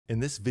In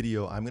this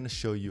video, I'm going to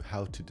show you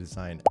how to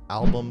design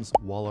albums,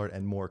 wall art,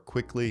 and more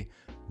quickly,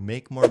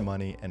 make more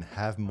money, and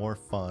have more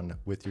fun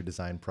with your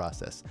design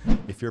process.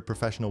 If you're a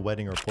professional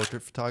wedding or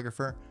portrait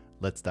photographer,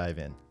 let's dive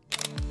in.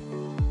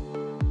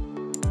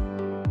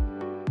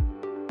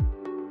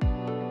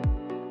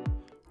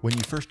 When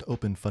you first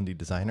open Fundy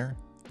Designer,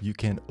 you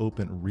can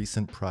open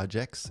recent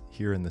projects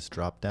here in this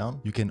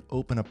drop-down. You can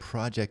open a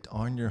project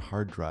on your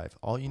hard drive.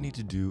 All you need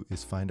to do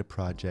is find a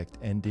project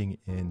ending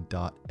in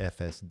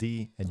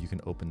 .fsd and you can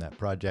open that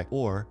project,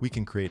 or we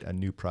can create a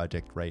new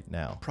project right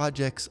now.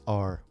 Projects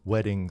are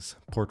weddings,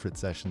 portrait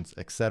sessions,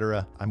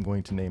 etc. I'm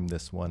going to name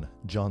this one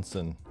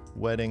Johnson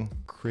Wedding.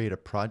 Create a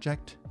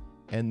project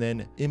and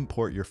then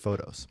import your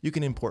photos. You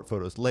can import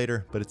photos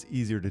later, but it's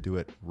easier to do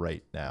it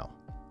right now.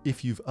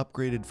 If you've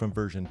upgraded from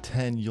version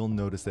 10, you'll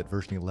notice that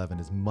version 11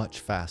 is much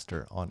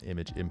faster on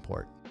image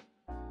import.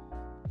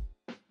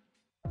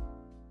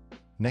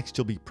 Next,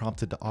 you'll be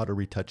prompted to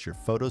auto-retouch your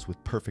photos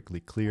with Perfectly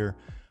Clear.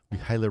 We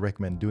highly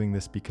recommend doing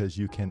this because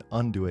you can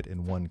undo it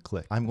in one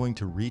click. I'm going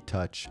to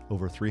retouch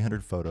over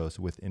 300 photos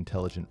with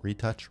Intelligent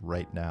Retouch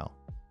right now.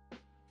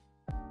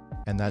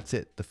 And that's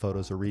it, the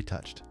photos are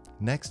retouched.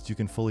 Next, you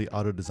can fully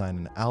auto-design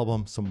an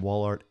album, some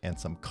wall art, and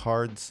some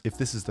cards. If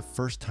this is the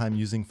first time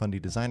using Fundy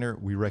Designer,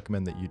 we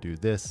recommend that you do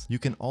this. You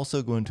can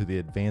also go into the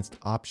advanced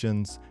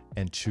options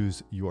and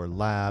choose your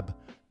lab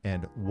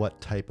and what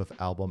type of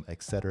album,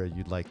 etc.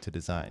 you'd like to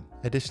design.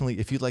 Additionally,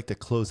 if you'd like to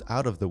close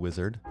out of the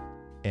wizard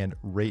and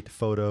rate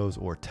photos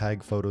or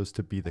tag photos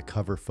to be the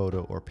cover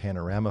photo or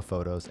panorama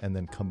photos, and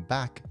then come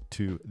back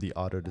to the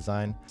auto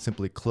design,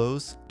 simply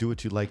close, do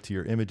what you like to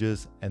your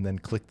images, and then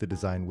click the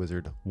design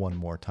wizard one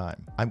more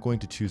time. I'm going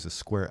to choose a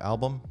square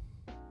album,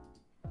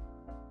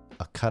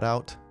 a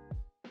cutout,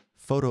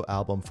 photo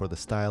album for the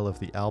style of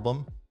the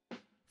album.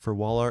 For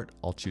wall art,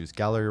 I'll choose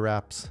gallery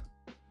wraps.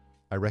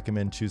 I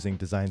recommend choosing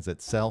designs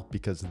that sell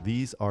because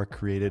these are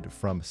created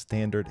from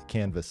standard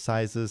canvas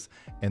sizes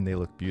and they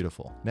look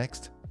beautiful.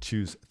 Next,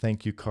 choose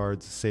thank you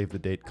cards, save the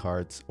date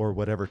cards, or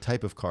whatever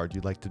type of card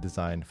you'd like to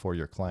design for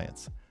your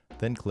clients.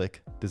 Then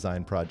click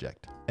Design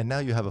Project. And now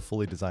you have a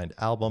fully designed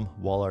album,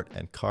 wall art,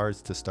 and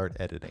cards to start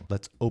editing.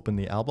 Let's open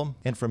the album.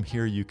 And from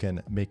here, you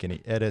can make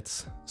any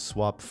edits,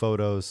 swap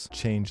photos,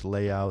 change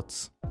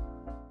layouts,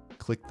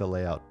 click the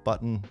layout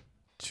button,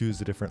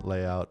 choose a different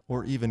layout,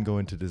 or even go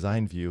into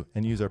design view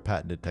and use our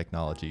patented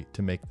technology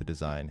to make the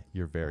design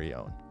your very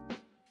own.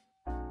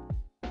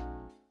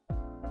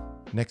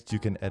 Next, you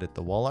can edit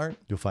the wall art.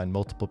 You'll find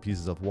multiple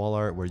pieces of wall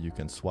art where you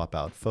can swap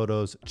out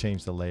photos,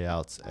 change the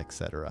layouts,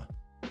 etc.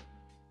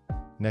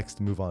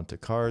 Next, move on to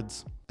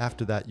cards.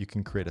 After that, you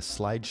can create a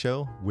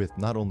slideshow with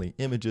not only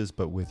images,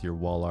 but with your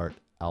wall art,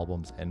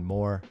 albums, and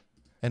more.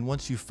 And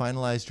once you've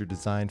finalized your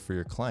design for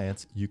your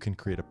clients, you can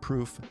create a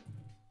proof.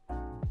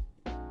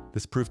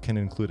 This proof can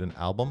include an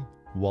album,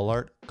 wall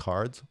art,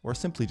 cards, or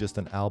simply just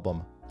an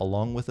album,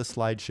 along with a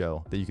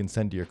slideshow that you can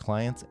send to your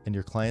clients, and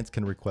your clients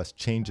can request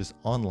changes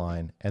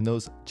online, and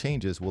those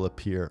changes will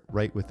appear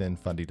right within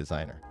Fundy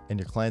Designer. And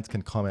your clients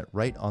can comment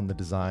right on the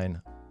design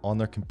on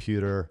their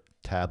computer,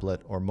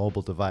 tablet, or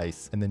mobile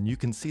device, and then you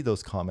can see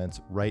those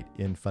comments right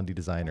in Fundy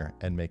Designer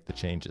and make the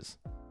changes.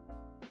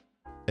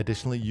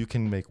 Additionally, you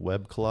can make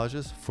web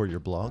collages for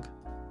your blog.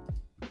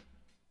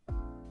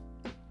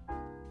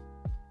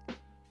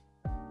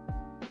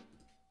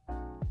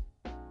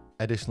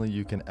 Additionally,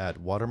 you can add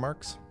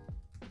watermarks.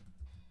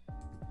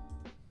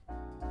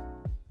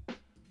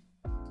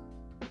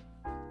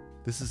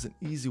 This is an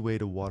easy way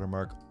to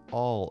watermark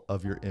all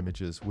of your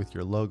images with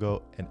your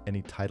logo and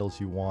any titles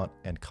you want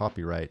and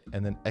copyright,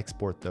 and then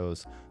export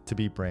those to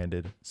be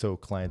branded so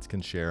clients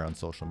can share on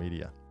social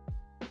media.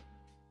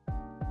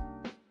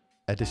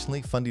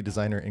 Additionally, Fundy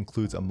Designer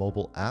includes a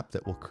mobile app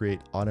that will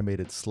create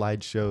automated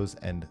slideshows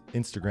and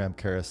Instagram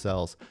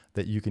carousels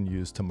that you can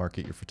use to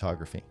market your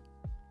photography.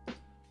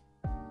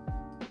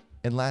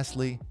 And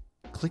lastly,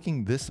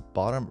 clicking this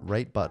bottom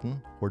right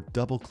button or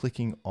double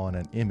clicking on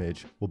an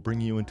image will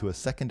bring you into a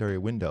secondary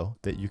window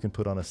that you can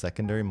put on a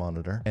secondary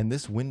monitor. And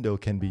this window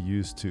can be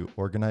used to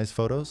organize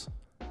photos.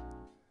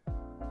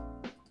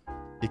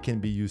 It can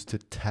be used to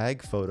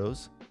tag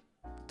photos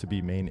to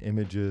be main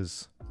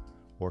images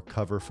or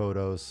cover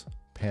photos,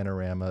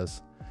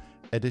 panoramas.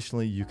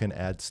 Additionally, you can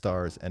add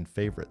stars and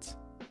favorites.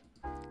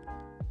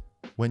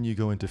 When you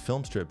go into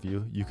film strip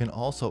view, you can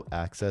also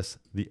access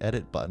the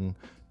edit button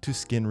to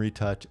skin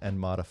retouch and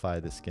modify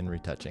the skin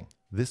retouching.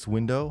 This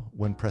window,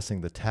 when pressing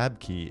the tab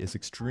key, is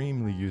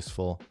extremely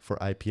useful for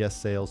IPS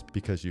sales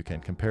because you can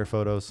compare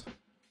photos.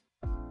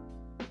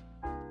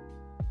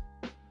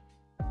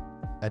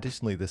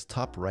 Additionally, this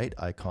top right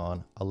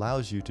icon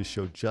allows you to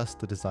show just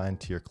the design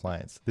to your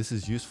clients. This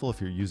is useful if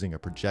you're using a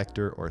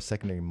projector or a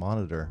secondary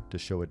monitor to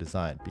show a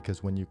design,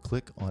 because when you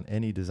click on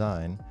any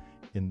design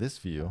in this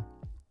view,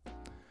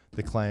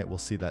 the client will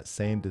see that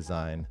same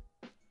design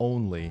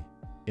only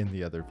in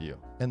the other view.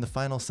 And the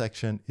final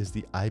section is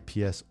the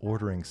IPS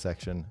ordering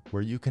section,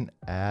 where you can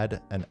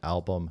add an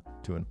album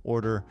to an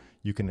order.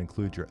 You can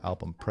include your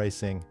album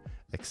pricing,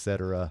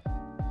 etc.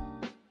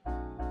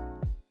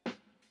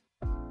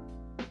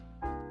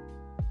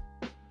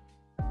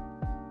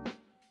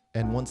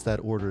 And once that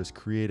order is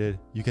created,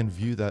 you can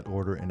view that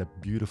order in a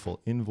beautiful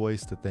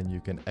invoice that then you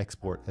can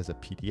export as a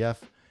PDF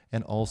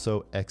and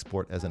also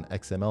export as an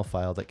XML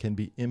file that can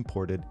be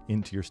imported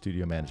into your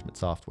studio management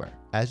software.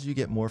 As you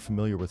get more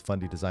familiar with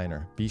Fundy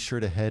Designer, be sure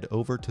to head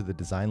over to the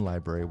design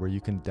library where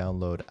you can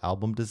download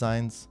album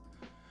designs,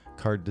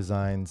 card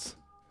designs,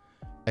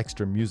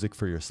 extra music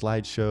for your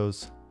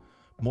slideshows,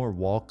 more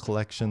wall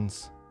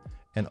collections,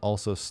 and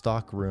also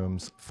stock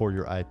rooms for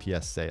your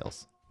IPS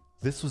sales.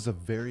 This was a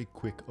very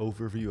quick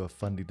overview of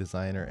Fundy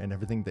Designer and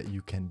everything that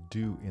you can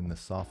do in the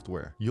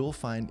software. You'll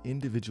find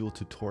individual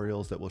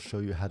tutorials that will show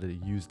you how to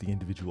use the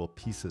individual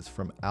pieces,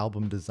 from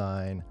album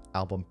design,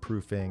 album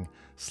proofing,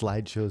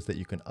 slideshows that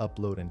you can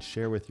upload and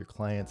share with your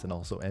clients and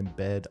also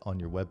embed on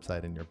your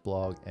website and your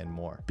blog, and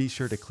more. Be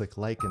sure to click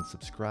like and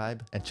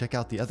subscribe and check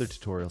out the other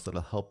tutorials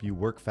that'll help you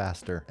work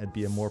faster and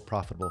be a more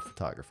profitable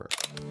photographer.